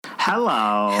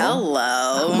Hello.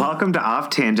 Hello. Welcome to Off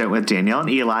Tangent with Danielle and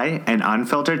Eli, an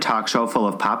unfiltered talk show full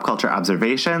of pop culture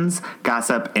observations,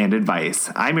 gossip, and advice.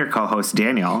 I'm your co-host,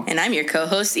 Danielle. And I'm your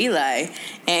co-host, Eli.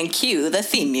 And cue the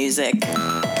theme music.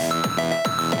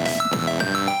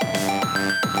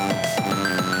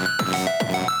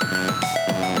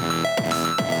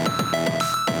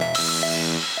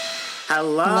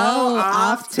 Hello,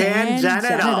 Off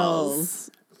Tangentals.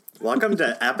 Welcome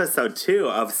to episode 2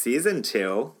 of season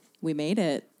 2. We made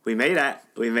it. We made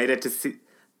it to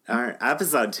our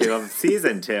episode 2 of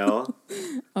season 2.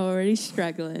 Already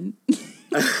struggling.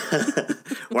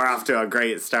 We're off to a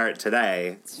great start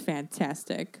today. It's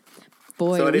fantastic.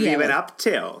 Boy, So what have you been up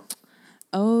to?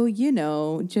 Oh,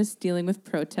 just dealing with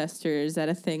protesters at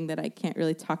a thing that I can't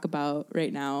really talk about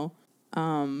right now.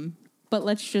 But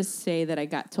let's just say that I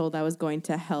got told I was going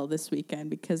to hell this weekend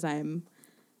because I'm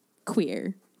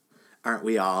queer. Aren't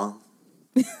we all?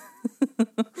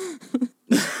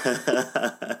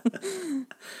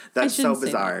 That's so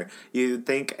bizarre. You'd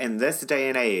think in this day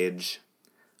and age,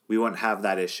 we wouldn't have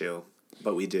that issue,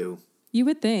 but we do. You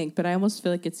would think, but I almost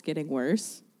feel like it's getting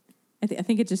worse. I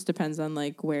think it just depends on,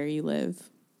 where you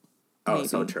live. Oh, maybe.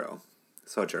 so true.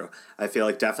 So true. I feel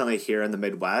like definitely here in the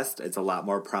Midwest, it's a lot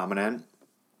more prominent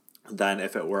than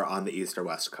if it were on the East or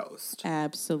West Coast.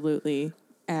 Absolutely.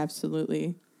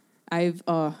 Absolutely. I've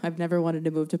never wanted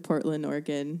to move to Portland,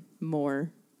 Oregon more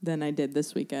than I did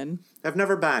this weekend. I've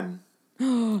never been.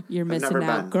 You're missing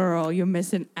out, girl. You're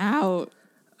missing out.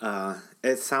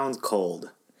 It sounds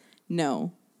cold.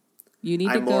 No. You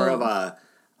need to go. I'm more of a,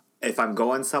 if I'm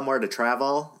going somewhere to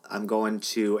travel, I'm going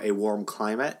to a warm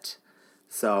climate.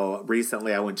 So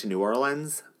recently I went to New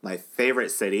Orleans, my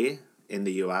favorite city in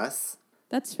the U.S.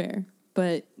 That's fair.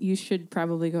 But you should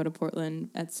probably go to Portland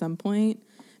at some point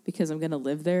because I'm going to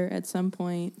live there at some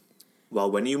point.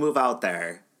 Well, when you move out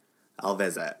there, I'll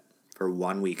visit for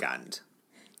one weekend.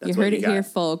 You heard it here,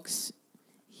 folks.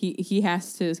 He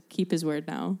has to keep his word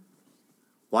now.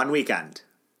 One weekend.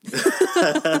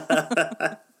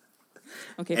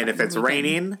 Okay. And if it's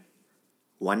raining,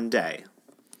 one day.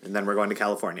 And then we're going to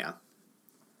California.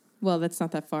 Well, that's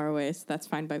not that far away, so that's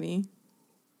fine by me.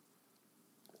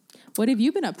 What have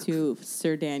you been up to,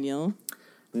 Sir Daniel?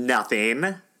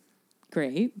 Nothing.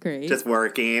 Great. Just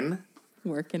working.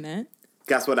 Working it.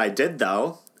 Guess what I did,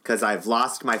 though? Because I've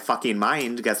lost my fucking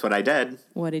mind. Guess what I did?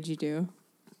 What did you do?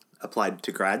 Applied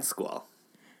to grad school.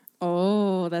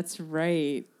 Oh, that's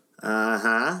right.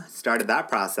 Uh-huh. Started that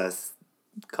process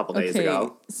a couple days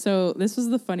ago. So this was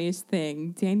the funniest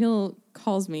thing. Daniel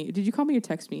calls me. Did you call me or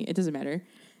text me? It doesn't matter.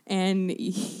 And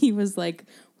he was like,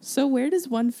 so where does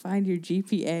one find your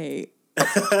GPA?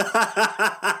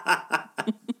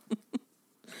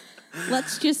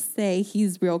 Let's just say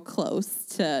he's real close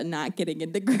to not getting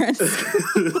into grad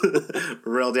school.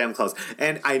 Real damn close.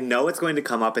 And I know it's going to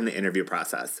come up in the interview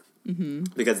process. Mm-hmm.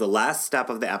 Because the last step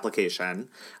of the application,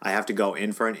 I have to go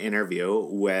in for an interview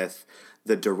with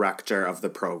the director of the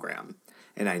program.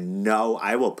 And I know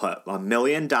I will put $1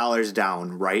 million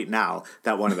down right now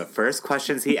that one of the first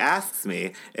questions he asks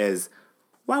me is,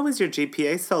 why was your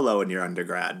GPA so low in your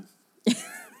undergrad?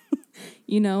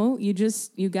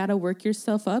 You got to work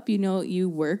yourself up. You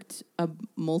worked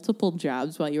multiple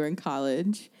jobs while you were in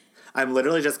college. I'm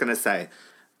literally just going to say,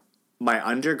 my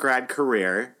undergrad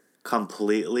career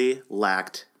completely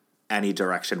lacked any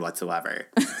direction whatsoever.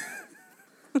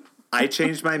 I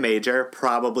changed my major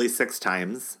probably 6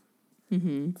 times,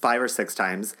 5 or 6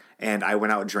 times, and I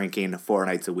went out drinking 4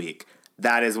 nights a week.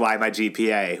 That is why my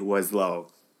GPA was low.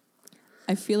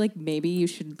 I feel like maybe you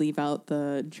should leave out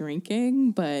the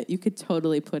drinking, but you could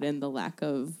totally put in the lack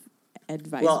of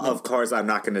advice. Well, of course, I'm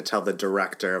not going to tell the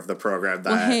director of the program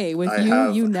that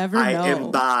you never know. I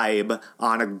imbibe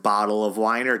on a bottle of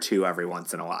wine or 2 every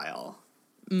once in a while.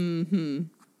 Mm-hmm.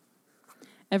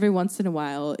 Every once in a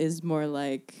while is more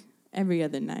like every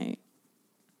other night.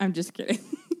 I'm just kidding.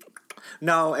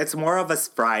 No, it's more of a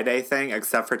Friday thing,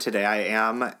 except for today. I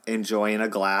am enjoying a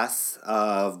glass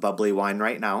of bubbly wine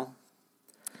right now.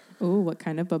 Oh, what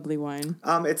kind of bubbly wine?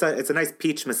 It's a nice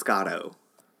peach Moscato.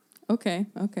 Okay.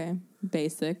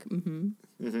 Basic. Mm-hmm.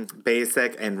 Mm-hmm.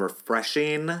 Basic and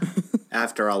refreshing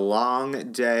after a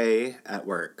long day at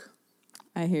work.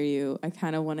 I hear you. I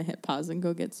kind of want to hit pause and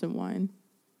go get some wine.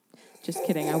 Just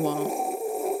kidding, I won't.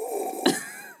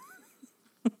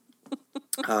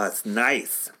 It's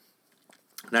nice.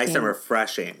 Nice and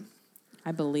refreshing.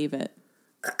 I believe it.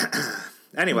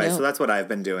 Anyway, so that's what I've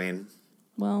been doing.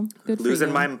 Well, good for you.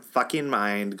 Losing my fucking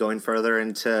mind, going further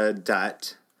into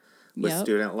debt with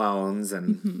student loans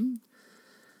and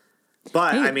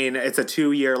But, Hey. I mean, it's a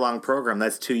 2-year-long program.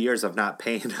 That's 2 years of not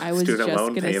paying I was student just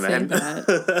loan gonna payment. say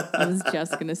that. I was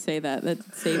just gonna say that. That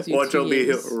saves you Which 2 will be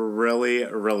years. really,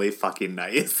 really fucking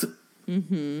nice.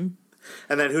 Mm-hmm.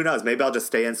 And then who knows? Maybe I'll just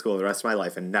stay in school the rest of my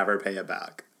life and never pay it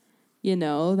back. You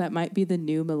know, that might be the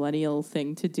new millennial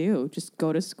thing to do. Just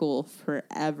go to school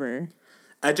forever.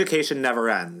 Education never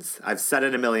ends. I've said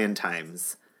it a million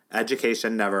times.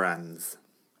 Education never ends.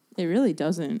 It really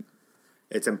doesn't.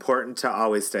 It's important to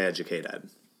always stay educated.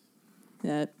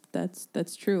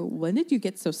 That's true. When did you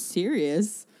get so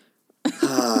serious?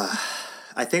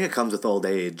 I think it comes with old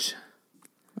age.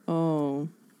 Oh,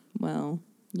 well,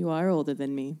 you are older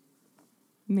than me.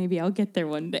 Maybe I'll get there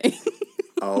one day.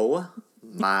 Oh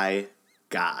my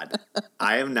God.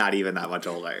 I am not even that much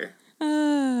older.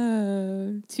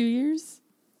 2 years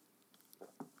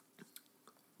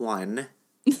 1.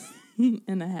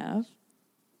 and a half.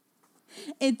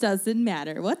 It doesn't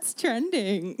matter. What's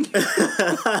trending?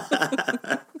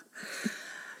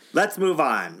 Let's move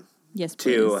on Yes,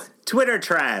 to please. Twitter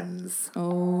trends.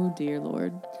 Oh, dear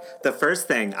Lord. The first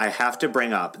thing I have to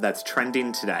bring up that's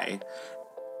trending today,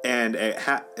 and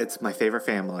it's my favorite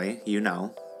family, you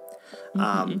know.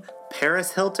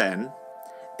 Paris Hilton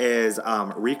is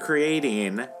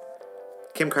recreating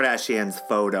Kim Kardashian's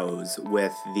photos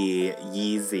with the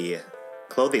Yeezy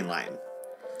clothing line.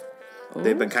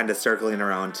 They've been kind of circling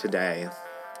around today,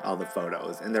 all the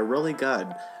photos, and they're really good.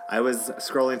 I was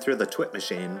scrolling through the Twit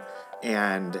machine,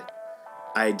 and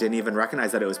I didn't even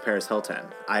recognize that it was Paris Hilton.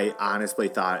 I honestly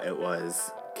thought it was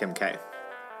Kim K.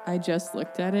 I just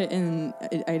looked at it and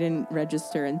I didn't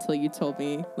register until you told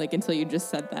me, like until you just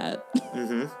said that.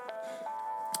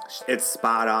 It's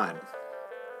spot on.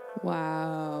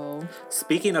 Wow.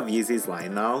 Speaking of Yeezy's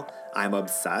line, though, I'm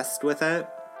obsessed with it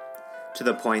to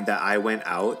the point that I went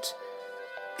out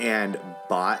and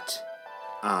bought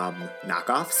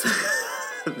knockoffs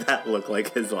that look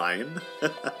like his line.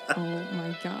 Oh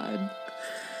my God.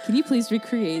 Can you please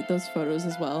recreate those photos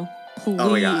as well? Please. Oh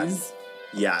my God.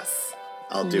 Yes,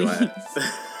 I'll do it.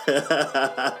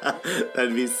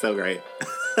 That'd be so great.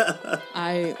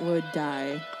 I would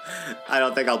die. I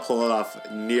don't think I'll pull it off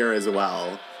near as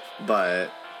well,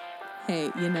 but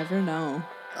Hey, you never know.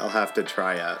 I'll have to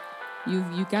try it.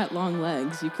 You got long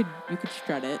legs. You could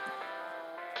strut it.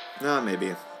 No,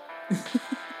 maybe.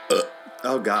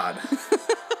 Oh God,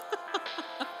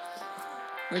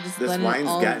 Or just this let it wine's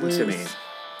all getting loose. to me.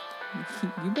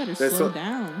 You better This slow one-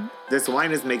 down. This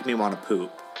wine is making me want to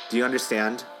poop. Do you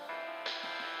understand?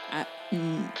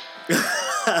 You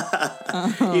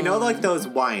know, like those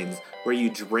wines where you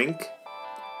drink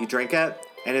it,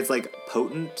 and it's like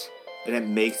potent, and it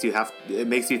makes you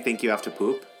think you have to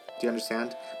poop. Do you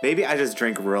understand? Maybe I just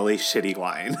drink really shitty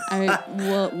wine.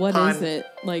 What Pun. is it?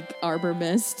 Like Arbor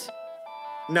Mist?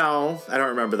 No, I don't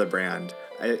remember the brand.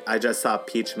 I just saw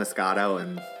Peach Moscato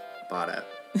and bought it.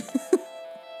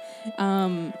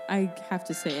 I have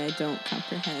to say I don't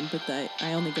comprehend, but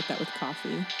I only get that with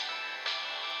coffee.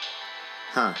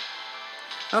 Huh.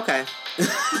 Okay.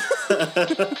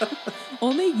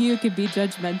 Only you could be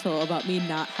judgmental about me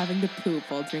not having to poop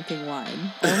while drinking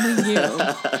wine. Only you.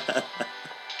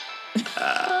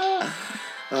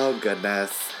 Oh,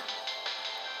 goodness.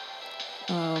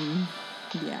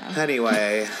 Yeah.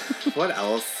 Anyway, what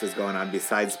else is going on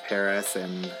besides Paris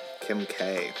and Kim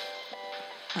K?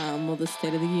 Well, the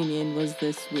State of the Union was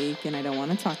this week, and I don't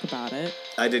want to talk about it.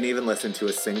 I didn't even listen to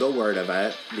a single word of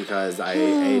it because I,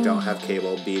 A, don't have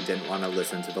cable, B, didn't want to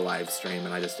listen to the live stream,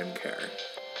 and I just didn't care.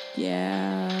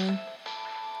 Yeah.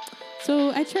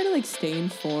 So I try to stay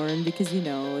informed because,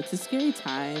 it's a scary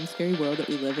time, scary world that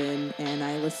we live in. And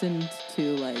I listened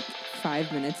to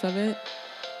 5 minutes of it.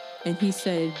 And he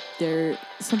said there's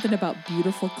something about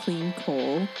beautiful, clean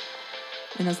coal.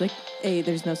 And I was like, A,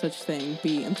 there's no such thing.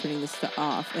 B, I'm turning this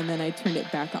off. And then I turned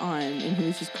it back on and he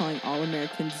was just calling all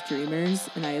Americans dreamers.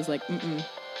 And I was like,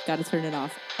 gotta turn it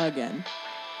off again.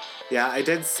 Yeah, I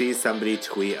did see somebody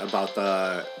tweet about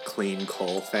the clean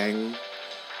coal thing.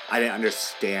 I didn't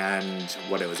understand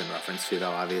what it was in reference to, though,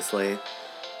 obviously.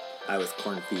 I was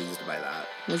confused by that.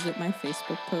 Was it my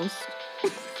Facebook post?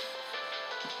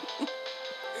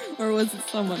 Or was it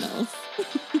someone else?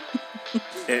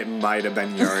 It might have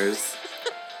been yours.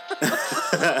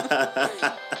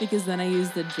 Because then I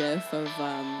used the gif of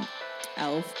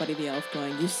Elf, Buddy the Elf,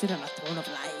 going, "You sit on a throne of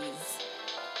lies."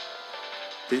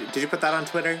 Did you put that on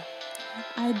Twitter?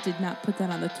 I did not put that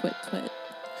on the twit.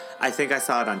 I think I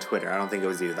saw it on Twitter. I don't think it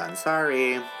was you then.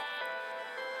 Sorry.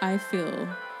 I feel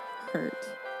hurt.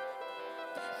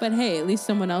 But hey, at least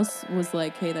someone else was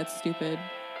like, "Hey, that's stupid."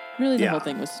 Really, the Yeah. whole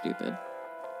thing was stupid.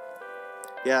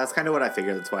 Yeah, that's kind of what I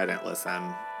figured. That's why I didn't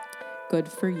listen. Good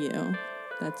for you.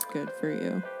 That's good for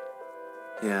you.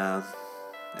 Yeah.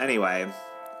 Anyway.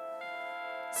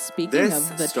 Speaking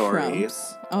This of the story-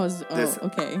 Trumps.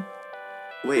 Okay.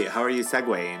 Wait, how are you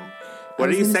segueing? I What are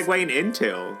was you gonna segueing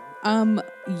into?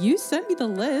 You sent me the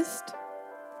list.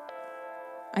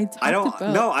 I don't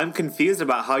know. I'm confused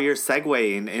about how you're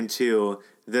segueing into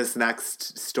this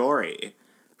next story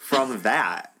from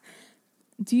that.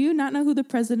 Do you not know who the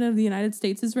president of the United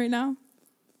States is right now?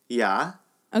 Yeah?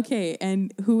 Okay,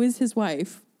 and who is his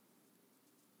wife?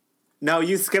 No,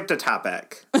 you skipped a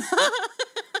topic.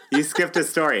 You skipped a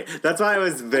story. That's why I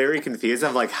was very confused.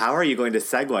 I'm like, how are you going to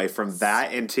segue from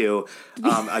that into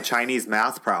a Chinese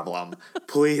math problem?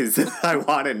 Please, I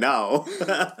want to know.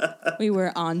 We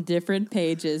were on different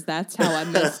pages. That's how I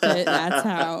missed it. That's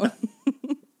how.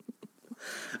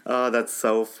 Oh, that's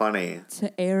so funny.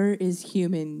 To err is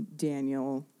human,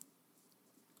 Daniel.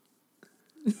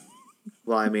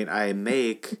 Well, I mean, I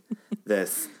make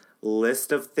this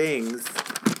list of things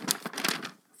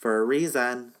for a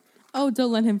reason. Oh,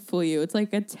 don't let him fool you. It's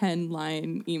like a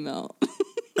 10-line email.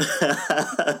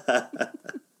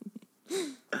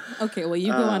 Okay, well,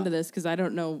 you go on to this because I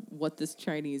don't know what this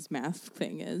Chinese math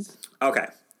thing is. Okay.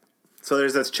 So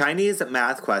there's this Chinese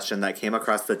math question that came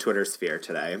across the Twitter sphere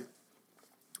today.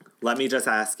 Let me just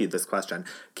ask you this question.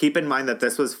 Keep in mind that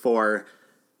this was for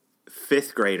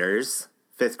 5th graders,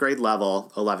 5th grade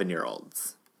level,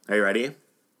 11-year-olds. Are you ready?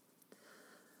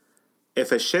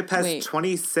 If a ship has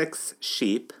 26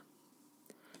 sheep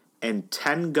and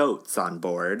 10 goats on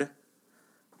board,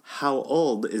 how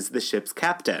old is the ship's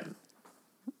captain?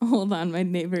 Hold on, my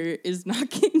neighbor is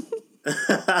knocking.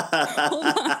 Hold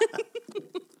on.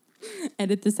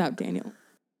 Edit this out, Daniel.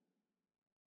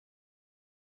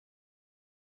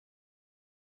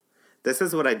 This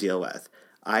is what I deal with.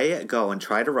 I go and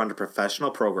try to run a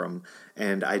professional program,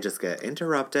 and I just get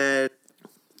interrupted.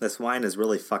 This wine is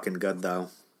really fucking good, though.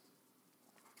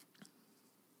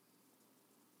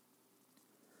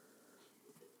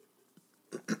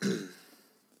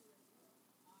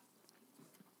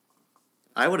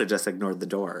 I would have just ignored the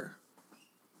door.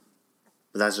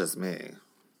 But that's just me.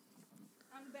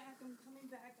 I'm back. I'm coming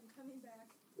back.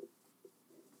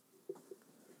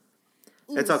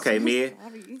 It's okay.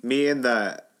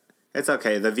 It's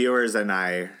okay. The viewers and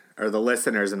I, or the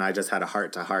listeners and I, just had a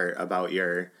heart-to-heart about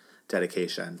your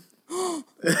dedication. Did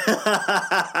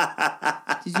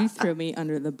you throw me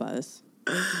under the bus?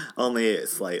 Only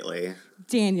slightly.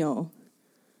 Daniel,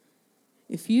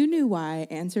 if you knew why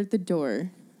I answered the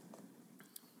door,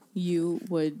 you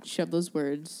would shove those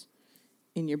words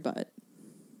in your butt.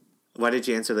 Why did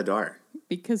you answer the door?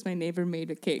 Because my neighbor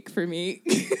made a cake for me.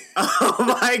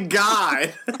 Oh my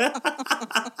God!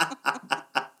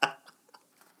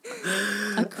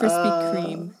 A Krispy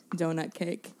Kreme donut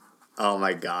cake. Oh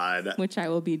my God. Which I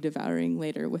will be devouring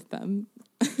later with them.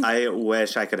 I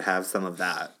wish I could have some of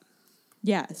that.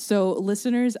 Yeah, so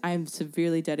listeners, I'm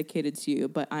severely dedicated to you,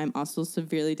 but I'm also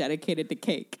severely dedicated to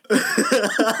cake.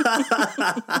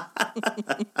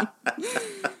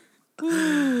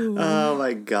 Oh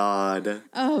my God.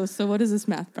 Oh, so what is this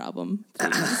math problem?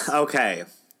 Okay.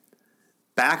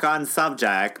 Back on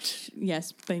subject.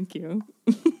 Yes, thank you.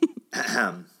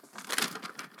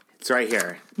 It's right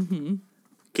here. Mm-hmm.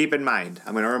 Keep in mind,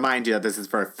 I'm going to remind you that this is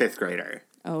for a 5th grader.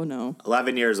 Oh, no.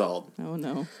 11 years old. Oh,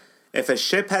 no. If a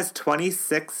ship has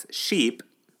 26 sheep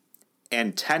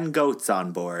and 10 goats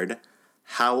on board,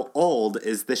 how old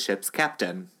is the ship's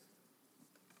captain?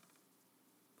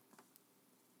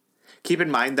 Keep in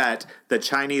mind that the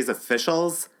Chinese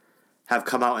officials have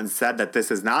come out and said that this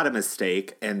is not a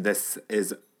mistake and this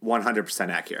is 100%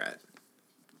 accurate.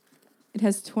 It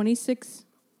has 26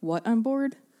 what on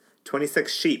board?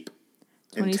 26 sheep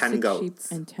and 10 goats.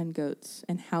 Sheep and 10 goats.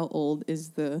 And how old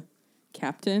is the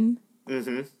captain?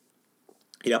 Mm-hmm.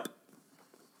 Yep.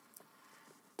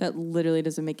 That literally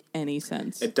doesn't make any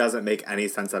sense. It doesn't make any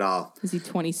sense at all. Is he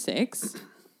 26?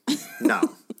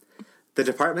 No. The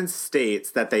department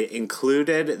states that they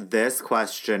included this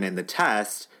question in the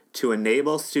test to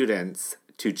enable students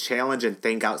to challenge and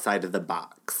think outside of the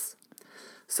box.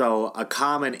 So a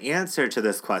common answer to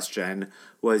this question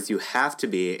was you have to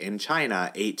be in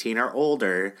China 18 or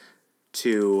older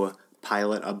to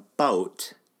pilot a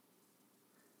boat.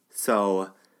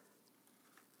 So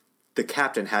the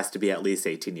captain has to be at least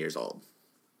 18 years old.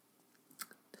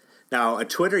 Now, a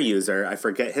Twitter user, I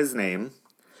forget his name,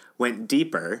 went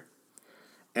deeper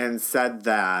and said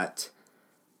that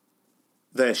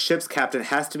the ship's captain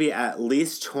has to be at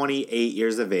least 28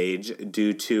 years of age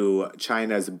due to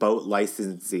China's boat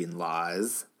licensing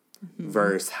laws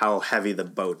versus how heavy the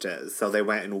boat is. So they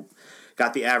went and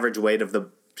got the average weight of the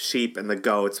sheep and the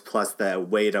goats plus the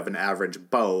weight of an average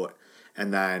boat,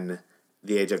 and then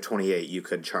the age of 28 you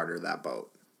could charter that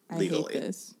boat legally. I hate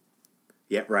this.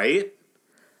 Yeah, right?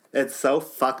 It's so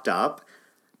fucked up.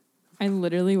 I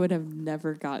literally would have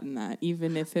never gotten that,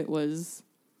 even if it was.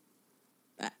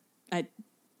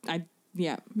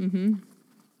 Yeah. Mm-hmm.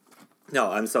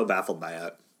 No, I'm so baffled by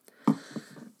it.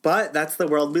 But that's the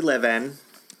world we live in.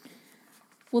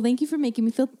 Well, thank you for making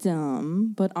me feel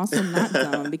dumb, but also not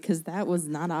dumb, because that was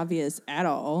not obvious at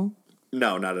all.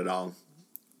 No, not at all.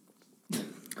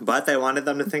 But they wanted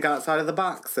them to think outside of the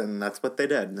box, and that's what they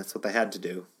did. And that's what they had to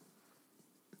do.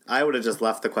 I would have just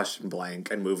left the question blank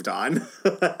and moved on.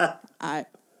 I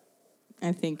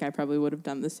think I probably would have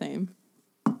done the same.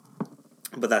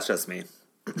 But that's just me.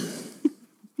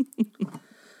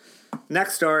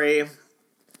 Next story.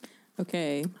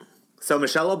 Okay. So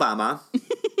Michelle Obama.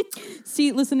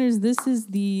 See, listeners, this is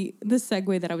the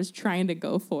segue that I was trying to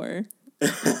go for.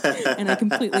 And I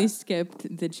completely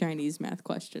skipped the Chinese math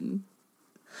question.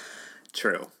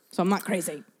 True. So I'm not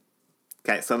crazy.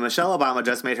 Okay, so Michelle Obama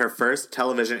just made her first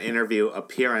television interview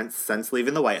appearance since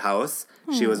leaving the White House.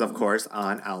 She was, of course,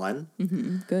 on Ellen.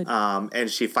 Mm-hmm, good. And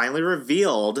she finally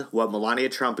revealed what Melania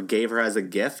Trump gave her as a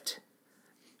gift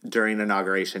during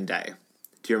Inauguration Day.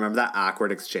 Do you remember that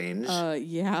awkward exchange?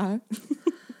 Yeah.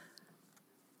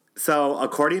 So,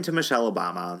 according to Michelle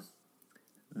Obama,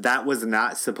 that was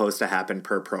not supposed to happen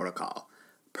per protocol.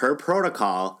 Per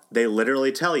protocol, they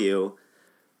literally tell you,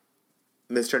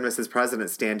 Mr. and Mrs. President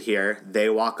stand here, they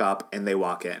walk up, and they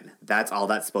walk in. That's all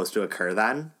that's supposed to occur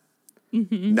then.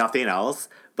 Mm-hmm. Nothing else.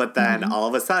 But then, all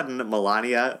of a sudden,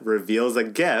 Melania reveals a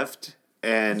gift,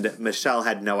 and Michelle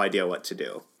had no idea what to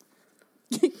do.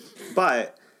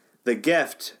 But the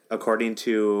gift, according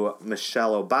to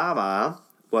Michelle Obama,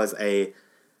 was a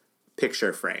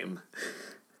picture frame.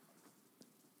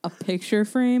 A picture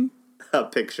frame? A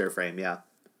picture frame, yeah.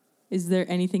 Is there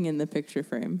anything in the picture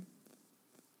frame?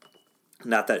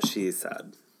 Not that she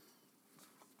said.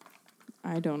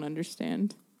 I don't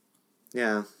understand.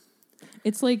 Yeah.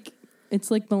 It's like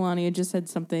Melania just said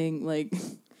something like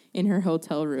in her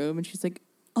hotel room, and she's like,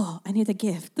 "Oh, I need a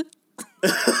gift."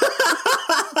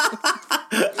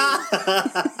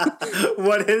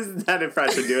 What is that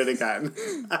impression? Do it again.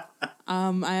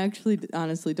 I actually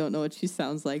honestly don't know what she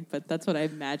sounds like, but that's what I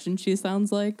imagine she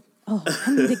sounds like. Oh,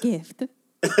 I need a gift.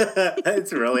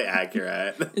 It's really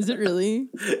accurate. Is it really?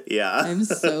 Yeah. I'm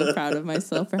so proud of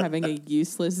myself for having a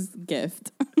useless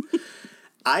gift.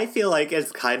 I feel like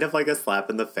it's kind of like a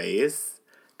slap in the face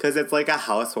because it's like a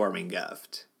housewarming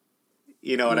gift.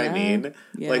 You know what I mean?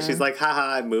 Yeah. Like she's like,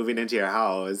 haha, I'm moving into your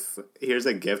house. Here's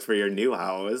a gift for your new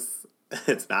house.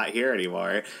 It's not here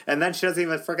anymore. And then she doesn't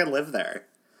even freaking live there.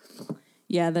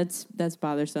 Yeah, that's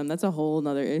bothersome. That's a whole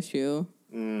nother issue.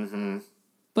 Mm-hmm.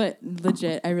 But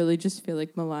legit, I really just feel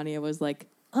like Melania was like,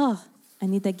 "Oh, I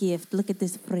need a gift. Look at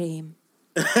this frame.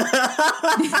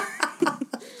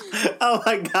 Oh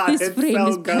my God, This it's frame so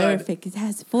is good. perfect. It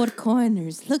has 4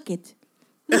 corners. Look it.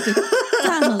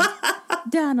 Donald.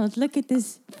 Donald, look at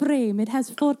this frame. It has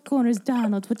 4 corners.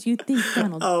 Donald, what do you think,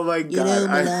 Donald?" Oh my God.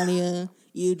 Melania,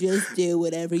 you just do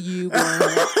whatever you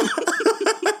want.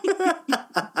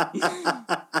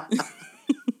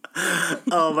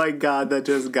 Oh my God, that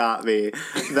just got me.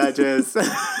 That just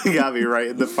got me right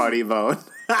in the funny bone.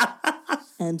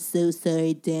 I'm so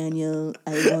sorry, Daniel.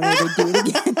 I won't ever do it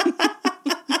again.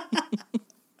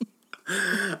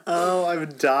 Oh, I'm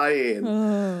dying.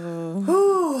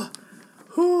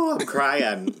 I'm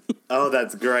crying. Oh,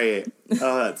 that's great.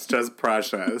 Oh, that's just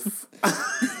precious.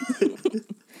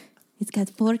 It's got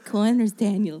 4 corners,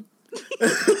 Daniel.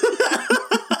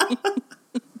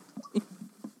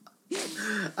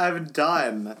 I'm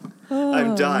done.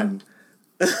 I'm done.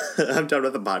 I'm done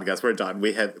with the podcast. We're done.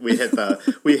 We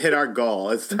hit our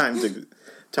goal. It's time to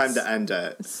end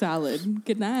it. Solid.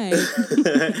 Good night.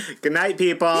 Good night,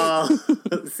 people.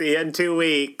 See you in 2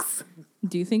 weeks.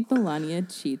 Do you think Melania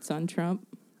cheats on Trump?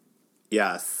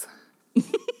 Yes.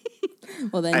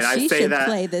 Well, then And I she say should that-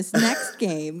 play this next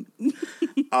game.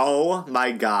 Oh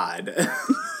my God.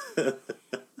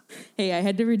 Hey, I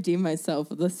had to redeem myself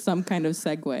with some kind of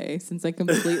segue since I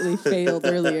completely failed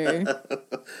earlier.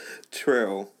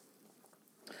 True.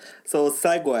 So we'll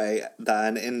segue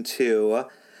then into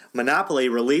Monopoly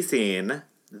releasing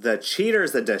the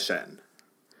Cheaters Edition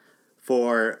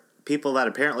for people that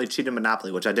apparently cheated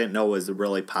Monopoly, which I didn't know was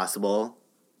really possible.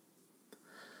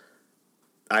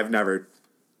 I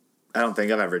don't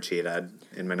think I've ever cheated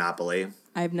in Monopoly.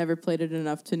 I've never played it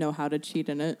enough to know how to cheat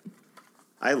in it.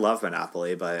 I love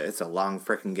Monopoly, but it's a long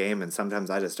frickin' game, and sometimes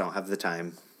I just don't have the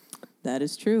time. That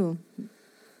is true.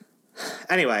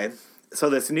 Anyway, So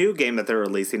this new game that they're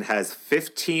releasing has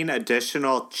 15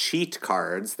 additional cheat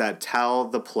cards that tell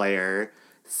the player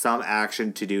some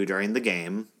action to do during the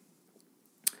game.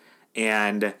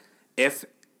 And if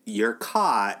you're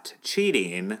caught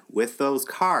cheating with those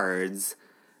cards,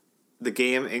 the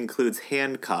game includes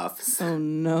handcuffs. Oh,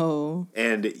 no.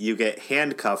 And you get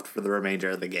handcuffed for the remainder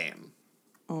of the game.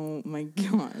 Oh, my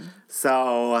God.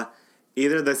 So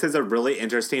either this is a really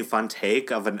interesting, fun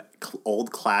take of an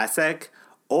old classic,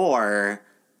 or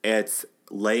it's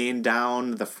laying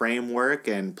down the framework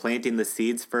and planting the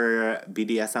seeds for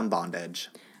BDSM bondage.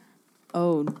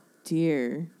 Oh,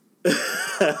 dear.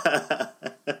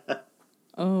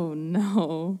 Oh,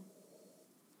 no.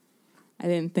 I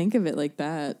didn't think of it like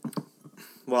that.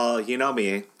 Well, you know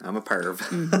me. I'm a perv.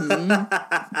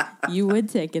 Mm-hmm. You would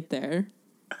take it there.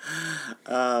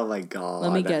 Oh, my God.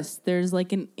 Let me guess. There's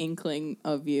like an inkling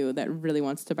of you that really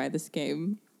wants to buy this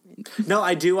game. No,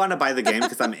 I do want to buy the game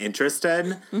because I'm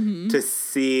interested to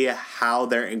see how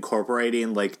they're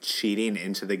incorporating like cheating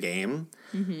into the game.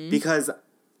 Because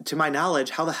to my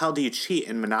knowledge, how the hell do you cheat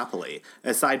in Monopoly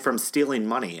aside from stealing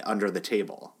money under the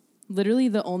table? Literally,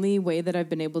 the only way that I've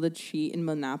been able to cheat in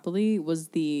Monopoly was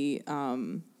the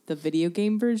video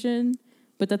game version,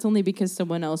 but that's only because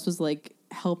someone else was like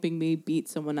helping me beat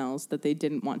someone else that they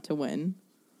didn't want to win.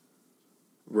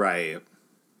 Right.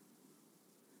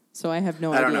 So I have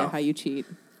no I don't idea know. how you cheat.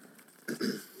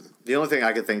 The only thing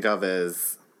I could think of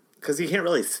is because you can't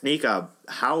really sneak a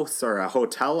house or a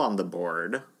hotel on the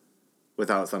board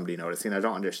without somebody noticing. I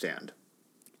don't understand.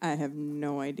 I have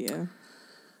no idea.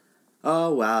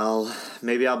 Oh, well,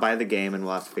 maybe I'll buy the game and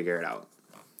we'll have to figure it out.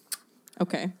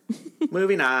 Okay.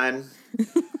 Moving on.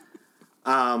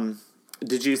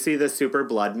 Did you see the Super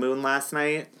Blood Moon last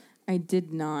night? I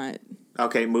did not.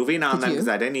 Okay, moving on Did then, you? because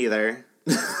I didn't either.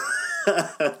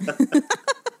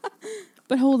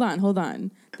 But hold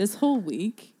on. This whole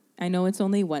week, I know it's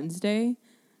only Wednesday,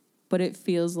 but it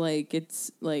feels like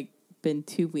it's like been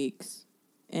 2 weeks,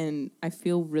 and I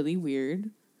feel really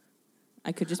weird.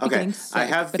 I could just be getting sick, I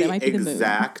have but it might be the moon.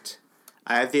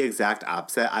 I have the exact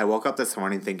opposite. I woke up this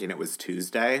morning thinking it was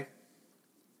Tuesday,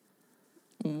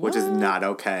 which is not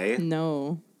okay.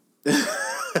 No.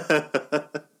 So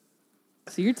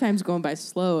your time's going by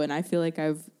slow, and I feel like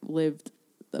I've lived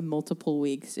multiple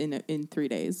weeks in 3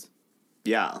 days.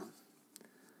 Yeah.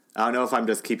 I don't know if I'm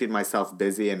just keeping myself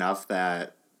busy enough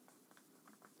that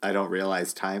I don't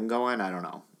realize time going. I don't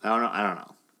know.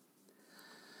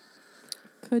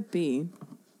 Could be.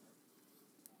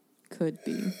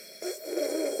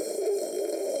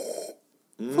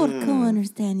 Four corners,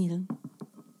 Daniel.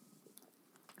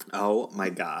 Oh my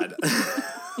God.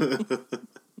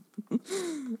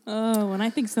 Oh, when I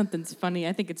think something's funny,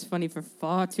 I think it's funny for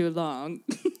far too long.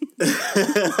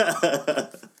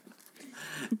 The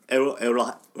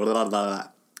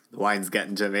wine's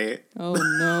getting to me. Oh,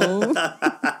 no.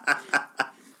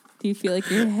 Do you feel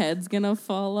like your head's gonna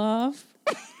fall off?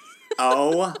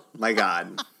 Oh my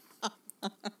God.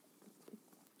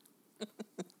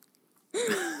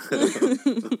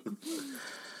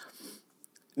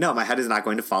 No, my head is not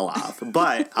going to fall off.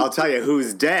 But I'll tell you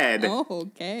who's dead. Oh,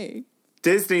 okay.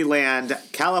 Disneyland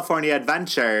California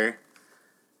Adventure.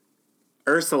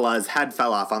 Ursula's head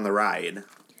fell off on the ride.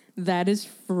 That is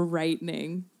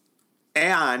frightening.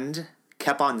 And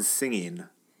kept on singing.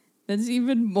 That's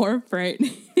even more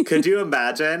frightening. Could you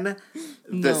imagine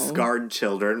the No. scarred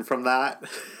children from that?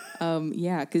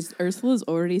 Yeah, because Ursula's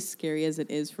already scary as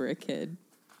it is for a kid.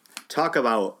 Talk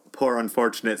about poor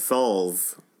unfortunate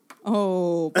souls.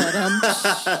 Oh, but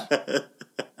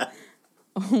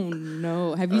oh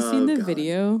no! Have you seen the God.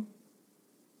 video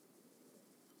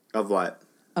Of what?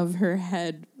 of her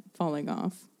head falling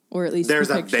off, or at least There's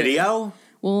the a picture? video?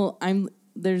 Well,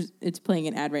 it's playing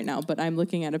an ad right now, but I'm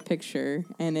looking at a picture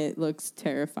and it looks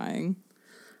terrifying.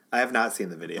 I have not seen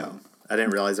the video. I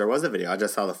didn't realize there was a video. I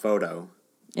just saw the photo.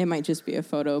 It might just be a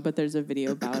photo, but there's a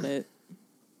video about it.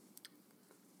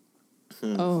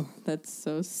 Oh, that's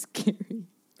so scary.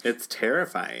 It's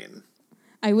terrifying.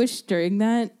 I wish during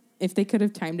that, if they could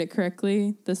have timed it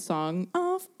correctly, the song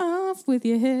 "Off, Off with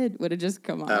Your Head" would have just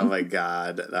come on. Oh my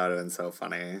God. That would have been so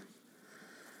funny.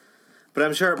 But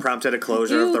I'm sure it prompted a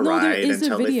closure of the no, there ride is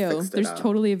until a video. they fixed it There's up.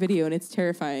 totally a video, and it's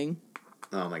terrifying.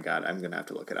 Oh my God. I'm going to have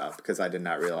to look it up because I did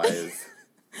not realize.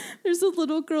 There's a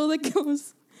little girl that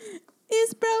goes,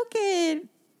 "It's broken."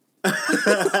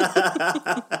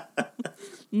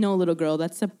 No, little girl,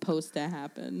 that's supposed to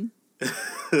happen.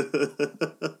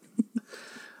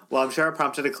 Well, I'm sure it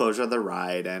prompted a closure of the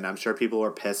ride, and I'm sure people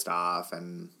were pissed off,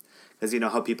 and because you know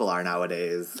how people are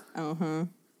nowadays. Uh-huh.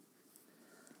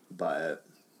 But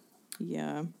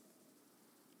Yeah.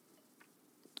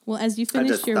 Well, as you I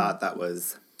finish just your... thought that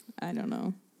was I don't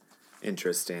know.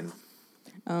 interesting.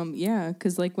 Yeah,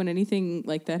 because like when anything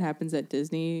like that happens at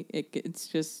Disney, it's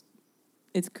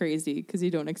crazy because you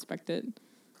don't expect it.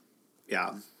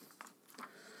 Yeah.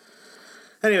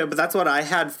 Anyway, but that's what I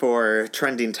had for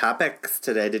trending topics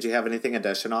today. Did you have anything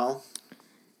additional?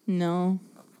 No,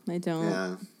 I don't.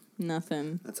 Yeah,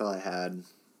 Nothing. that's all I had.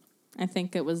 I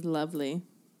think it was lovely.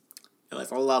 It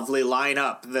was a lovely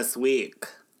lineup this week.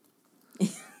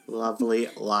 Lovely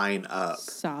lineup.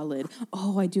 Solid.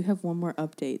 Oh, I do have one more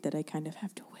update that I kind of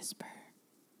have to whisper.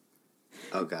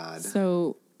 Oh, God.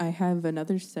 So I have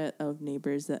another set of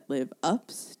neighbors that live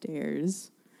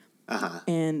upstairs. Uh-huh.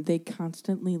 And they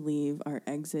constantly leave our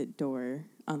exit door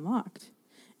unlocked.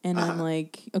 And I'm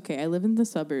like, okay, I live in the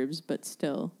suburbs, but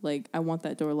still, like, I want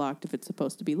that door locked if it's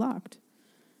supposed to be locked.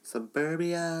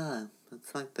 Suburbia.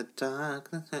 It's like the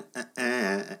darkness.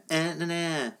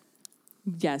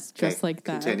 Yes, just Okay, like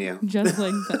that. continue. Just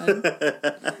like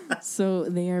that. So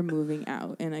they are moving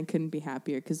out, and I couldn't be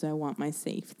happier because I want my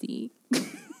safety.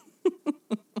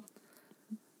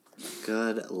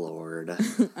 Good Lord.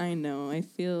 I know. I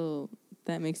feel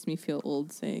that makes me feel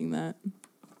old saying that.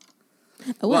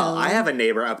 Well, I have a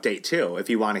neighbor update too, if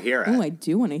you want to hear it. Oh, I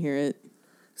do want to hear it.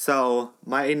 So,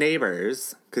 my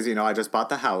neighbors, because, you know, I just bought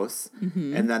the house,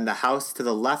 and then the house to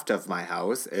the left of my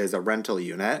house is a rental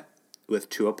unit with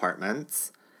 2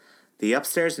 apartments. The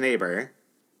upstairs neighbor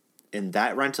in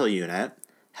that rental unit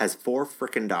has 4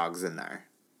 frickin' dogs in there.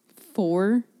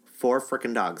 4? 4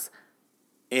 frickin' dogs.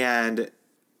 And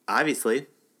obviously,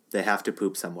 they have to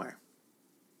poop somewhere.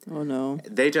 Oh, no.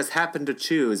 They just happen to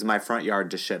choose my front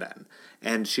yard to shit in,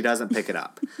 and she doesn't pick it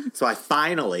up. So I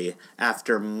finally,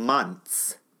 after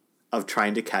months of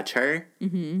trying to catch her,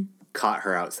 caught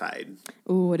her outside.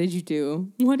 Oh, what did you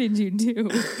do? What did you do?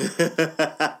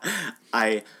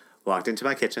 I walked into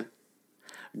my kitchen,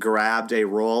 grabbed a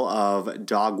roll of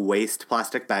dog waste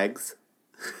plastic bags,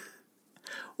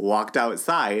 walked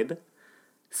outside,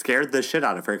 scared the shit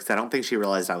out of her because I don't think she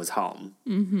realized I was home.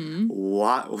 Mm-hmm.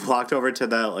 Walked over to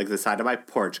the side of my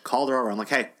porch, called her over. I'm like,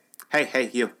 hey,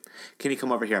 you, can you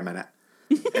come over here a minute?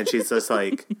 And she's just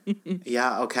like,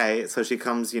 yeah, okay. So she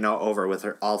comes, over with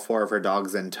all 4 of her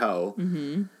dogs in tow.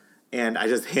 Mm-hmm. And I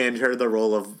just hand her the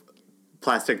roll of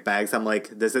plastic bags. I'm like,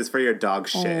 this is for your dog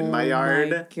shit in my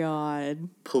yard. Oh, my God.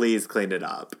 Please clean it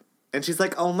up. And she's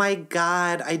like, oh, my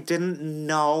God, I didn't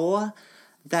know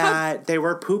that they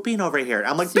were pooping over here.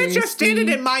 I'm like, Seriously? bitch, you're standing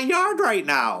in my yard right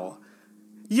now.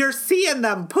 You're seeing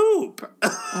them poop.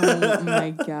 Oh, my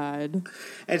God.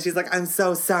 And she's like, I'm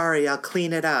so sorry. I'll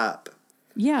clean it up.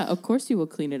 Yeah, of course you will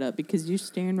clean it up because you're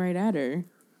staring right at her.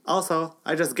 Also,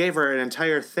 I just gave her an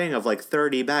entire thing of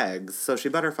 30 bags, so she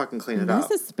better fucking clean it up.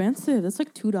 That's expensive. That's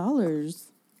like $2.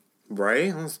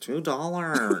 Right? That's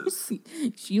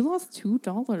 $2. You lost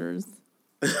 $2.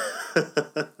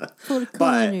 For the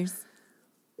But- cleaners.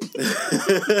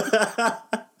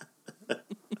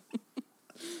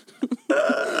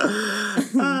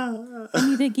 I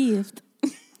need a gift.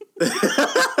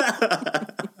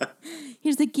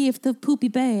 Here's a gift of poopy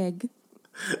bag.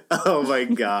 Oh my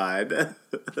God.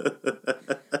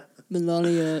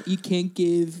 Melania, you can't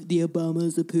give the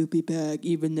Obamas a poopy bag,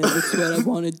 even though that's what I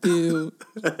want to do.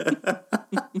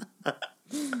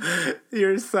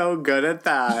 You're so good at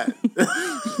that.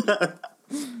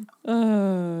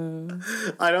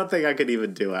 I don't think I could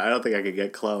even do it. I don't think I could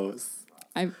get close.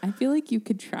 I feel like you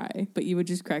could try, but you would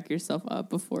just crack yourself up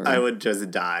before. I would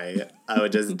just die. I don't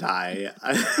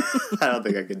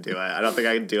think I could do it. I don't think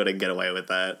I could do it and get away with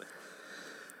it.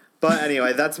 But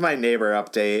anyway, that's my neighbor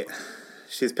update.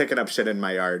 She's picking up shit in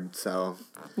my yard, so.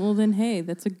 Well, then, hey,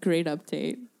 that's a great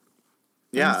update.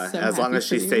 Yeah, so as long happy as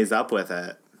she for you. stays up with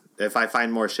it. If I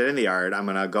find more shit in the yard, I'm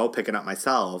going to go pick it up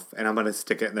myself, and I'm going to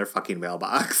stick it in their fucking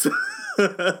mailbox.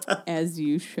 As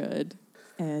you should.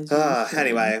 As you should.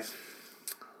 Anyway,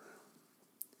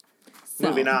 So,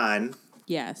 moving on.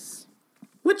 Yes.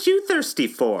 What you thirsty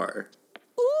for?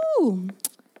 Ooh.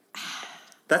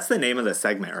 That's the name of the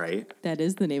segment, right? That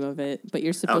is the name of it. But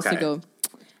you're supposed to Okay. go,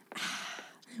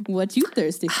 what you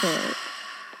thirsty for?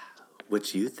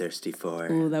 What you thirsty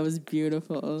for? Ooh, that was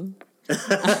beautiful.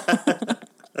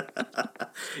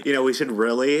 We should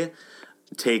really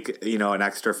take, an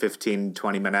extra 15,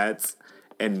 20 minutes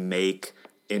and make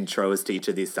intros to each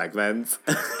of these segments.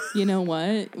 You know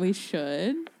what? We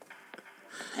should.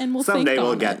 And we'll Someday think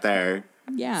we'll on get it. there.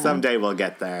 Yeah. Someday we'll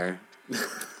get there.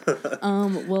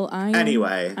 Well,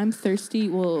 Anyway. I'm thirsty.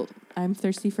 Well, I'm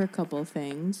thirsty for a couple of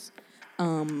things.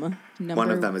 One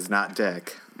of them is not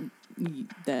dick.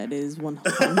 That is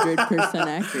 100%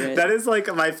 accurate. That is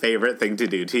like my favorite thing to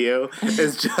do to you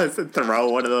is just throw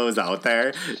one of those out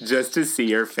there just to see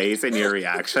your face and your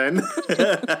reaction.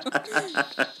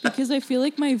 Because I feel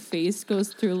like my face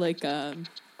goes through like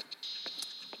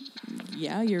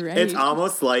yeah, you're right. It's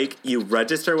almost like you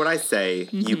register what I say,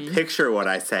 you picture what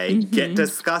I say, get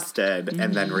disgusted,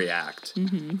 and then react.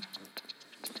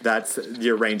 That's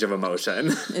your range of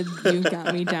emotion. You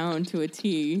got me down to a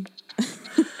T.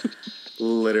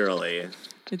 Literally.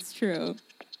 It's true.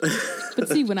 But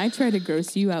see, when I try to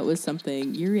gross you out with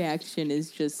something, your reaction is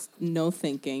just no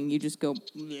thinking. You just go,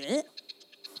 bleh.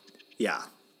 Yeah.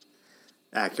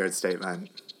 Accurate statement.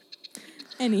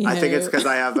 Anyhow. I think it's because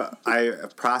I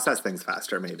process things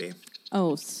faster, maybe.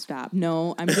 Oh, stop.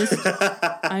 No, I'm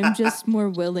just more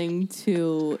willing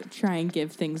to try and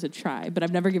give things a try. But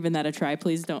I've never given that a try.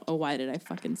 Please don't. Oh, why did I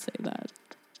fucking say that?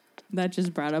 That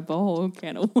just brought up a whole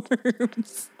can of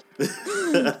worms.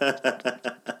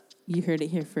 You heard it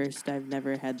here first. I've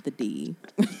never had the D.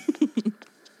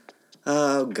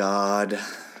 Oh, God.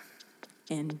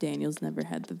 And Daniel's never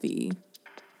had the V.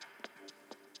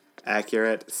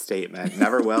 Accurate statement.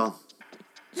 Never will.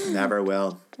 Never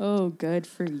will. Oh, good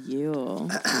for you.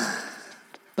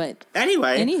 But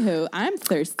anyway. Anywho, I'm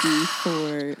thirsty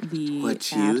for the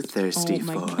What app. you thirsty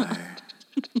my for? God.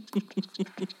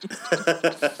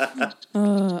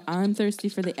 I'm thirsty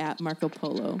for the app Marco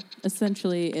Polo.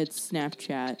 Essentially, it's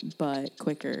Snapchat, but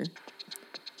quicker.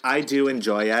 I do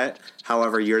enjoy it.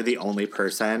 However, you're the only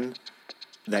person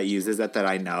that uses it that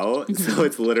I know. So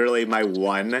it's literally my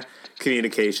one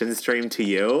communication stream to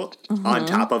you on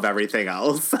top of everything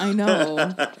else. I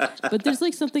know. But there's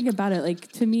like something about it.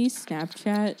 Like to me,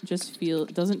 Snapchat just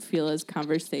doesn't feel as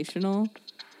conversational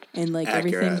and like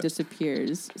everything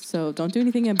disappears. So don't do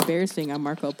anything embarrassing on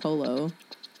Marco Polo.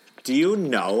 Do you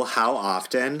know how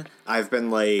often I've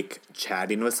been like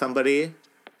chatting with somebody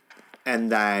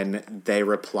and then they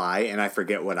reply and I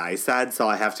forget what I said, so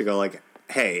I have to go like,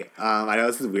 hey, I know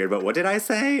this is weird, but what did I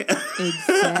say?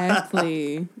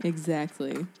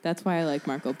 Exactly. That's why I like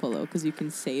Marco Polo, because you can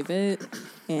save it.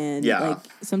 And like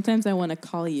sometimes I want to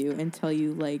call you and tell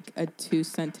you like a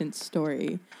 2-sentence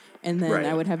story, and then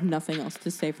I would have nothing else to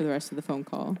say for the rest of the phone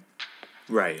call.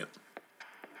 Right.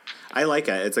 I like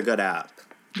it. It's a good app.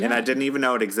 Yeah. And I didn't even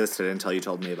know it existed until you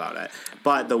told me about it.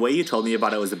 But the way you told me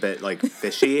about it was a bit like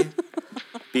fishy.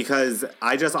 Because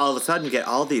I just all of a sudden get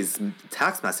all these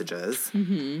text messages,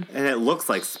 and it looks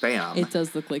like spam. It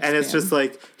does look like spam. And it's just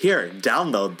like, here,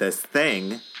 download this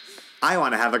thing. I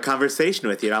want to have a conversation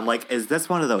with you. And I'm like, is this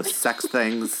one of those sex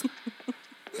things?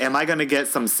 Am I going to get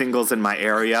some singles in my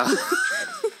area?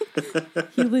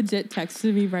 He legit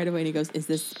texted me right away, and he goes, is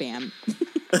this spam?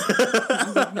 I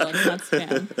was like, no, it's not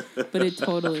spam. But it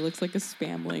totally looks like a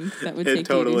spam link that would take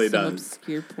you to some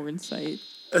obscure porn site.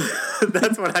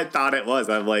 That's what I thought it was.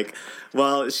 I'm like,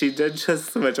 well, she did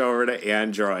just switch over to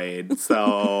Android,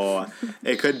 so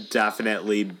it could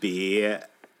definitely be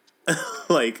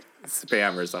like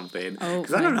spam or something.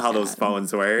 Because I don't know how those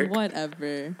phones work.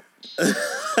 Whatever.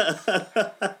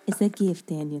 It's a gift,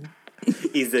 Daniel.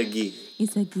 It's a gift.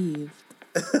 It's a gift.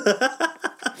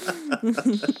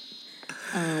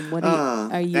 What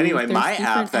are you anyway, my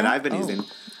app that I've been using,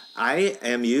 I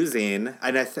am using,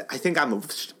 and I think I'm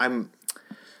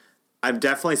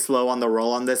definitely slow on the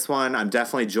roll on this one. I'm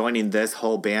definitely joining this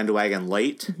whole bandwagon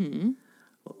late.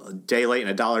 A day late and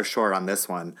a dollar short on this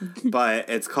one. But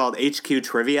it's called HQ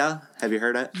Trivia. Have you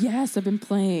heard it? Yes, I've been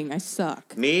playing. I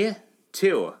suck. Me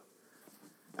too.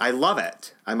 I love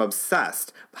it. I'm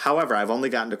obsessed. However, I've only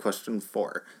gotten to question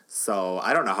 4. So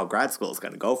I don't know how grad school is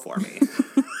going to go for me.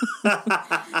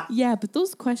 Yeah, but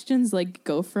those questions like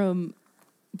go from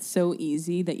so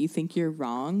easy that you think you're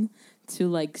wrong to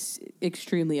like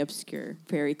extremely obscure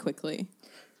very quickly.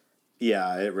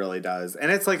 Yeah, it really does.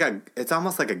 And it's like it's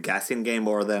almost like a guessing game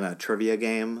more than a trivia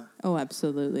game. Oh,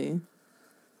 absolutely.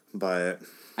 But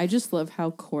I just love how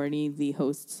corny the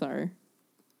hosts are.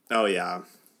 Oh, yeah.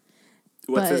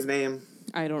 What's his name?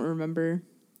 I don't remember.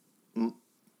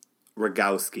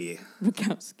 Rogowski.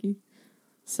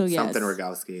 So yes, something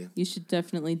Rogowski. You should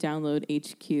definitely download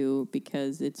HQ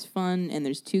because it's fun and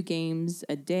there's 2 games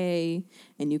a day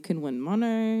and you can win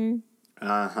money.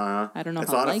 Uh-huh. I don't know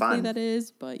how likely that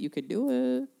is, but you could do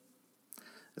it.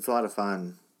 It's a lot of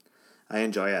fun. I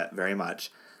enjoy it very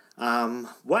much.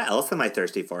 What else am I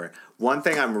thirsty for? One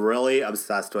thing I'm really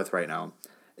obsessed with right now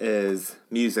is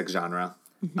music genre.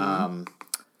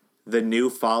 The new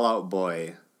Fall Out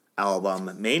Boy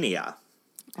album, Mania.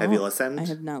 Have you listened? I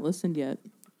have not listened yet.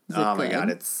 Oh my God,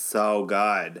 it's so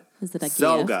good. Is it a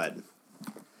so gift? good.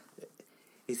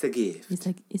 It's a gift.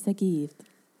 It's a gift.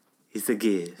 He's a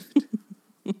gift.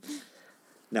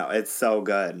 No, it's so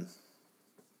good.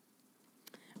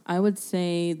 I would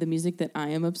say the music that I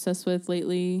am obsessed with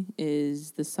lately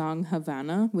is the song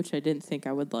Havana, which I didn't think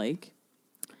I would like.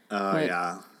 Oh, But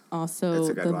yeah. Also, That's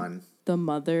a good one. The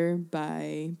Mother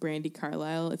by Brandy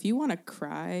Carlisle. If you want to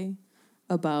cry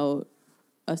about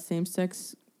a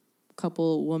same-sex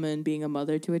couple woman being a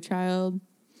mother to a child,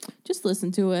 just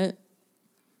listen to it.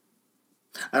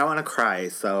 I don't want to cry,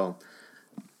 so...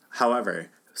 However,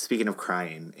 speaking of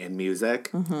crying in music,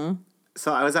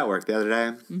 so I was at work the other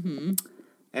day,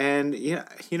 and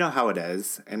you know how it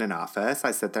is in an office.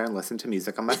 I sit there and listen to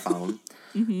music on my phone,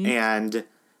 and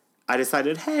I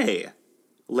decided, hey,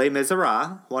 Les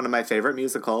Miserables, one of my favorite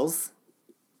musicals,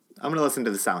 I'm going to listen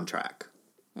to the soundtrack.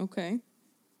 Okay.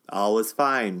 All was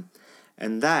fine.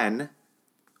 And then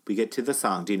we get to the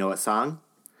song. Do you know what song?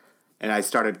 And I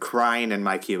started crying in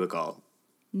my cubicle.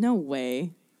 No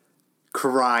way.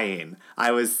 Crying.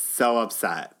 I was so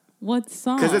upset. What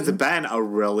song? Because it's been a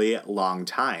really long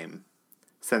time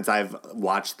since I've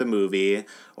watched the movie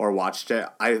or watched it.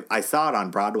 I saw it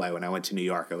on Broadway when I went to New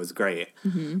York. It was great.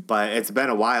 But it's been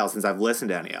a while since I've listened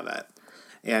to any of it.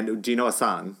 And do you know a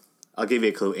song? I'll give you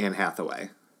a clue. Anne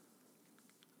Hathaway.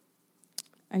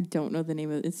 I don't know the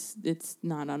name of it. It's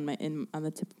not on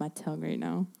the tip of my tongue right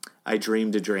now. I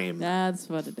Dreamed a Dream. That's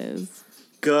what it is.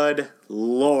 Good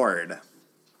Lord.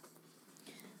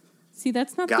 See,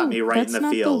 that's not Got me right in the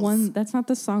feels. That's not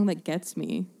the song that gets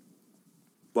me.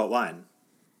 What one?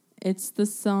 It's the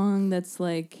song that's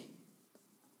like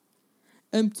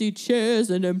empty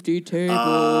chairs and empty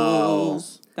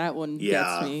tables. That one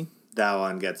gets me. That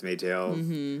one gets me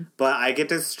too. But I get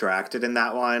distracted in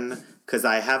that one because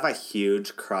I have a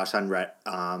huge crush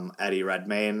on Eddie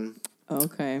Redmayne.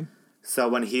 Okay. So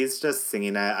when he's just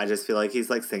singing it, I just feel like he's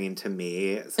like singing to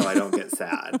me, so I don't get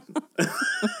sad.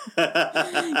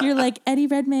 You're like, Eddie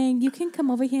Redmayne, you can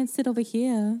come over here and sit over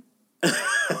here.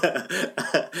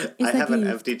 I have an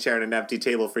empty chair and an empty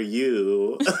table for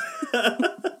you.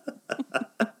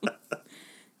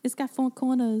 It's got 4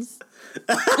 corners.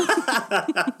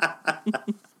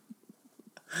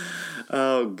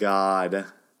 Oh, God.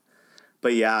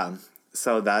 But yeah,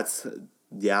 so that's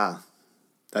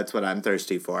what I'm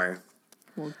thirsty for.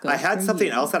 Well, I had something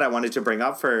else that I wanted to bring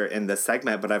up in this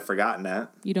segment, but I've forgotten it.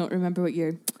 You don't remember what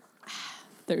you're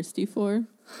thirsty for?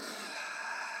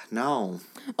 No.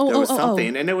 There was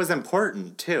something, and it was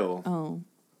important, too. Oh.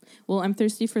 Well, I'm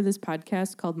thirsty for this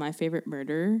podcast called My Favorite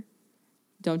Murder.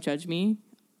 Don't judge me.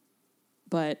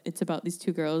 But it's about these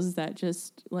 2 girls that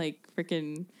just, like,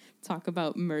 freaking talk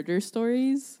about murder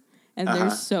stories. And they're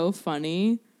so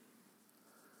funny.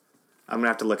 I'm going to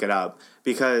have to look it up.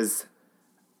 Because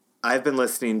I've been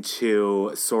listening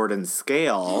to Sword and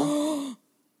Scale.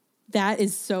 That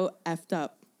is so effed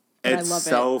up. But It's I love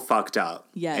so fucked up.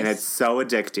 Yes. And it's so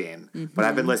addicting. But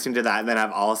I've been listening to that. And then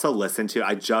I've also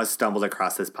I just stumbled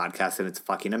across this podcast and it's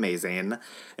fucking amazing.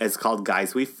 It's called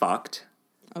Guys We Fucked.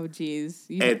 Oh, geez.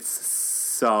 It's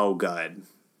so good.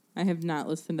 I have not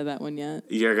listened to that one yet.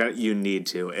 You need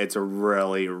to. It's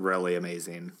really, really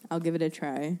amazing. I'll give it a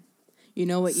try. You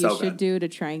know what you should do to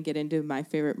try and get into My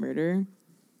Favorite Murder?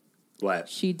 What?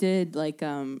 She did like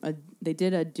they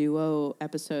did a duo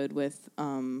episode with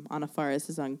Anna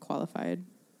Faris' Unqualified.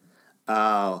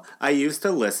 Oh, I used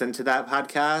to listen to that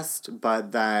podcast,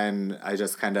 but then I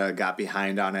just kind of got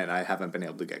behind on it and I haven't been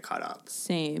able to get caught up.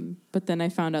 Same. But then I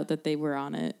found out that they were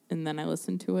on it and then I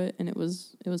listened to it and it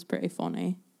was pretty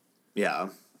funny. Yeah.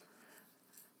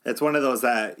 It's one of those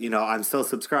that, I'm still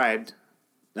subscribed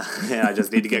and I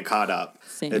just need to get caught up.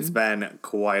 Same. It's been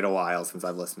quite a while since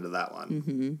I've listened to that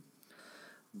one.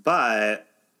 But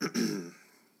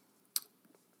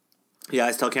yeah,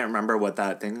 I still can't remember what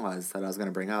that thing was that I was going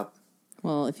to bring up.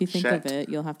 Well, if you think of it,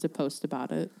 you'll have to post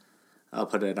about it. I'll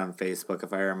put it on Facebook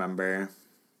if I remember.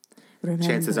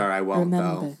 Chances are I won't,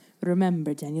 though.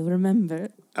 Remember, Daniel, remember.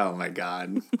 Oh, my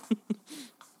God.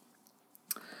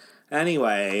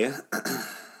 Anyway,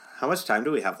 how much time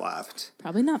do we have left?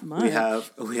 Probably not much.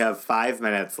 We have 5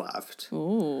 minutes left.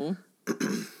 Oh.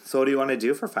 So what do you want to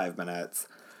do for 5 minutes?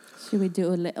 Should we do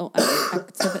a little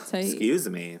activity? Excuse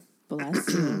me.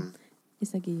 Bless you.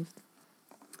 It's a gift.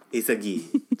 It's a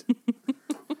gift.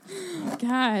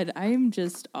 God, I'm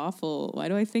just awful. Why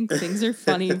do I think things are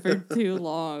funny for too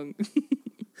long?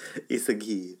 It's a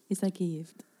gift. It's a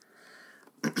gift.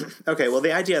 Okay, well,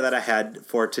 the idea that I had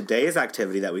for today's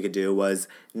activity that we could do was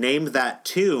name that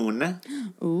tune.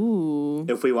 Ooh.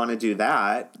 If we want to do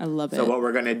that. I love it. So what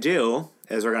we're going to do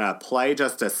is we're going to play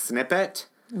just a snippet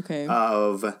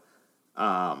of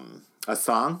a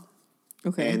song.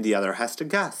 Okay. And the other has to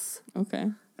guess.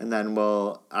 Okay. And then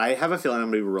I have a feeling I'm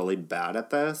going to be really bad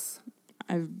at this.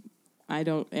 I'm a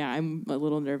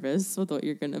little nervous with what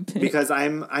you're going to pick. Because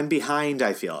I'm behind,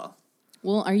 I feel.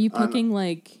 Well, are you picking,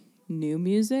 like, new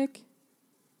music?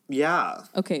 Yeah.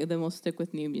 Okay, then we'll stick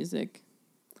with new music.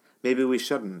 Maybe we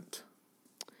shouldn't.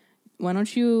 Why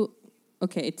don't you...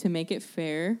 Okay, to make it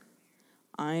fair,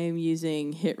 I'm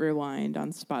using Hit Rewind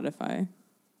on Spotify.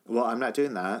 Well, I'm not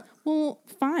doing that. Well,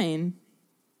 fine.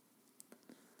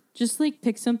 Just, like,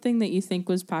 pick something that you think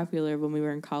was popular when we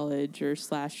were in college or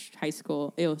 / high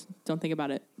school. Ew, don't think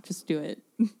about it. Just do it.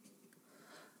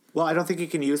 Well, I don't think you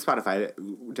can use Spotify.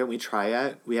 Didn't we try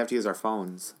it? We have to use our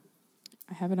phones.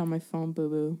 I have it on my phone,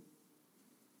 boo-boo.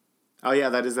 Oh, yeah,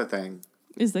 that is a thing.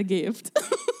 Is a gift.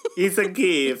 It's a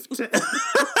gift.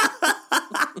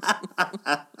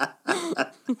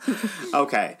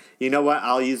 Okay. You know what?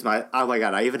 I'll use my... Oh, my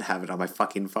God. I even have it on my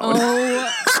fucking phone.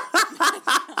 Oh,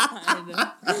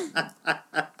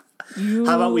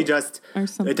 How about we just... Or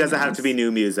something It doesn't have else. to be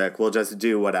new music. We'll just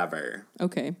do whatever.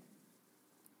 Okay.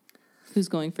 Who's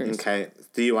going first? Okay.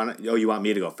 Do you want... Oh, you want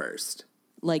me to go first?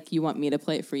 Like, you want me to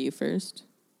play it for you first?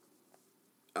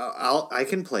 I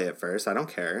can play it first. I don't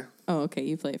care. Oh, okay.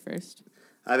 You play it first.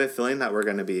 I have a feeling that we're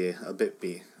going to be a bit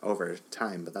over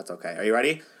time, but that's okay. Are you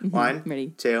ready? Mm-hmm. 1,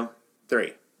 Ready. 2,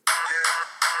 3.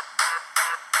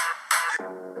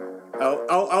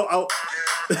 Oh.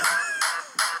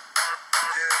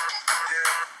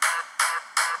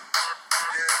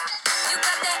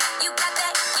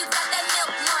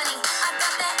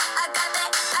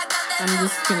 I'm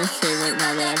just going to say right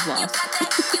now that I've lost.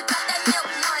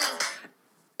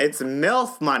 It's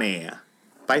MILF Money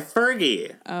by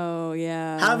Fergie. Oh,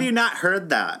 yeah. How have you not heard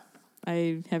that?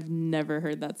 I have never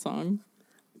heard that song.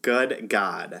 Good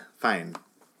God. Fine.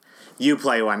 You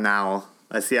play one now.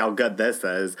 Let's see how good this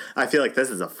is. I feel like this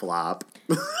is a flop.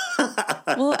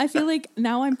 Well, I feel like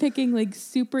now I'm picking, like,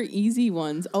 super easy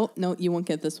ones. Oh, no, you won't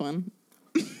get this one.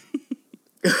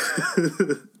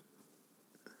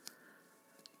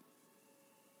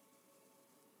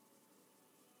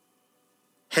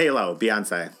 Halo,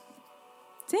 Beyonce.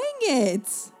 Dang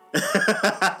it.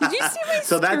 Did you see my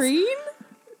So that's- screen?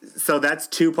 So that's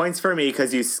 2 points for me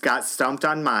because you got stumped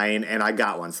on mine and I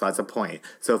got one, so that's a point.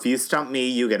 So if you stump me,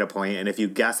 you get a point, and if you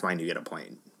guess mine, you get a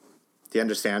point. Do you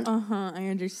understand? Uh-huh, I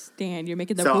understand. You're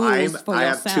making the So rules for I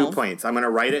yourself. have 2 points. I'm going to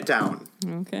write it down.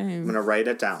 Okay. I'm going to write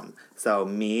it down. So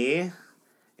me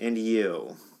and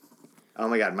you. Oh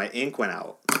my God, my ink went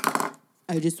out.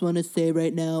 I just want to say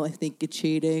right now, I think you're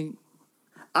cheating.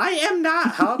 I am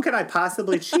not. How could I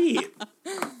possibly cheat?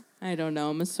 I don't know.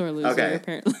 I'm a sore loser, Okay.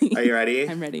 apparently. Are you ready?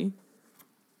 I'm ready.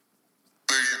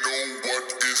 They know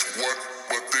what is what,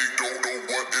 but they don't know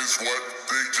what is what.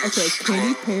 They just Okay,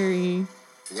 Katy Perry.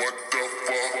 What the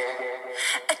fuck?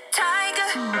 A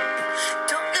tiger,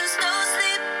 don't lose no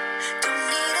sleep, don't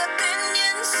need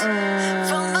opinions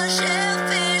from a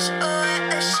shellfish or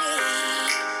a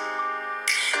sheep.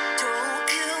 Don't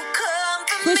you come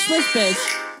for Swish, me. swish, bitch.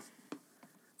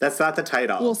 That's not the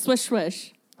title. Well, swish,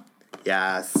 swish.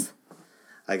 Yes.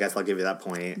 I guess I'll give you that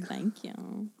point. Thank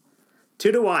you.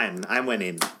 2-1. I'm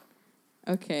winning.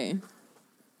 Okay.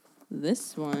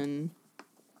 This one.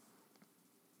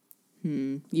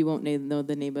 You won't know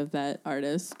the name of that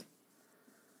artist.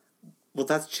 Well,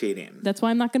 that's cheating. That's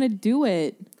why I'm not going to do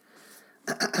it.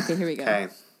 Okay, here we go. Okay.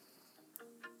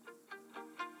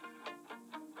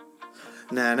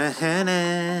 Na na na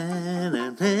na na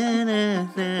na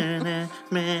na na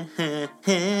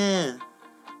na.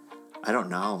 I don't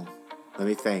know. Let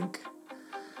me think.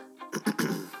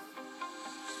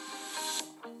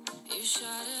 You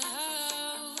shot it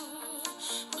out,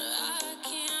 but I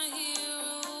can't hear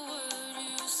a word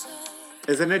you say.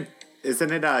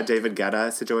 Isn't it a David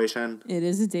Guetta situation? It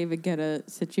is a David Guetta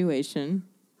situation.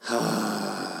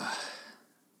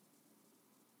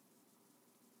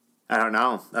 I don't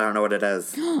know. I don't know what it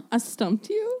is. I stumped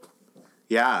you?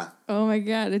 Yeah. Oh my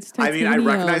God, it's I mean, Titanium.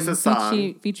 I recognize the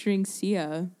song. Featuring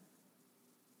Sia.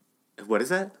 What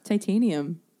is it?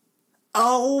 Titanium.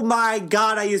 Oh my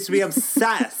God, I used to be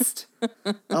obsessed.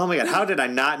 Oh my God, how did I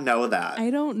not know that? I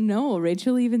don't know.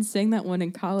 Rachel even sang that one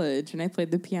in college, and I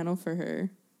played the piano for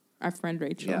her. Our friend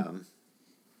Rachel. Yeah.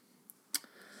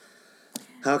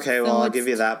 Okay, well, So I'll it's give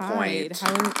you that tied. point.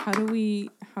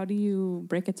 How do you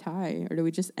break a tie? Or do we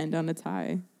just end on a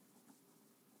tie?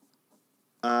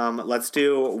 Let's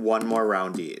do one more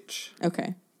round each.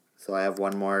 Okay. So I have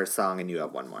one more song and you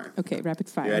have one more. Okay, rapid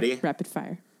fire. You ready? Rapid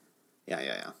fire.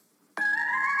 Yeah.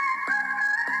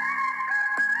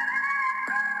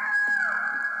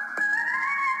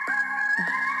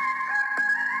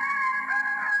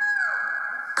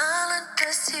 All of the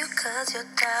miss you 'cause you're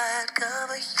tired.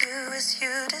 Cover you as you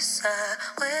decide.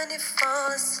 When you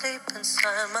fall asleep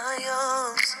inside my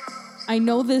arms. I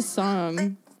know this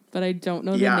song, but I don't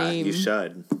know the Yeah, name. you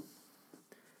should.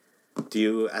 Do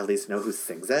you at least know who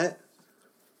sings it?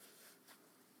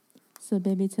 So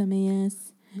baby, tell me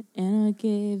yes, and I'll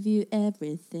give you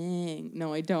everything.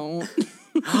 No, I don't.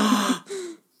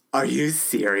 Are you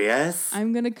serious?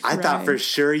 I'm gonna cry. I thought for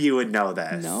sure you would know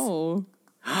this. No.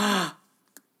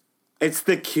 It's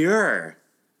The Cure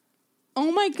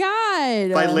Oh my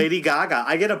god. by Lady Gaga.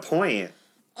 I get a point.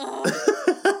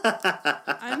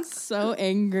 I'm so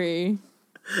angry.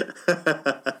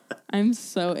 I'm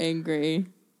so angry.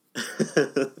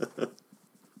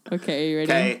 Okay, you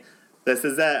ready? Okay, this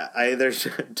is it. I either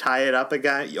should tie it up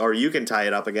again, or you can tie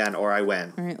it up again, or I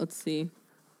win. All right, let's see.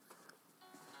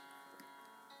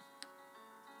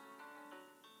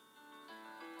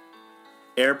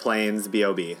 Airplanes,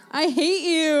 B.O.B. I hate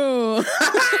you.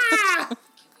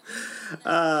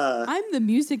 I'm the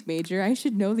music major. I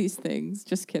should know these things.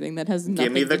 Just kidding. That has nothing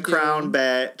Give me the to crown, do.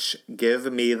 bitch. Give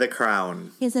me the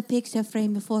crown. Here's a picture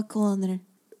frame of 4 corner.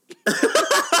 It's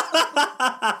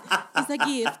a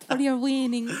gift for your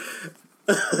winning.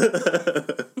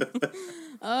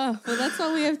 Well, that's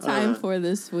all we have time for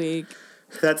this week.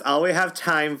 That's all we have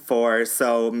time for.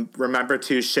 So remember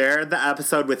to share the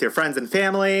episode with your friends and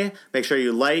family. Make sure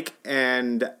you like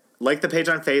the page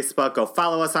on Facebook. Go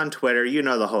follow us on Twitter. You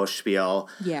know the whole spiel.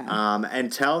 Yeah.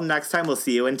 Until next time, we'll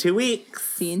see you in 2 weeks.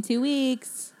 See you in 2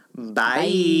 weeks.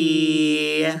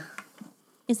 Bye.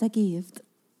 It's a gift.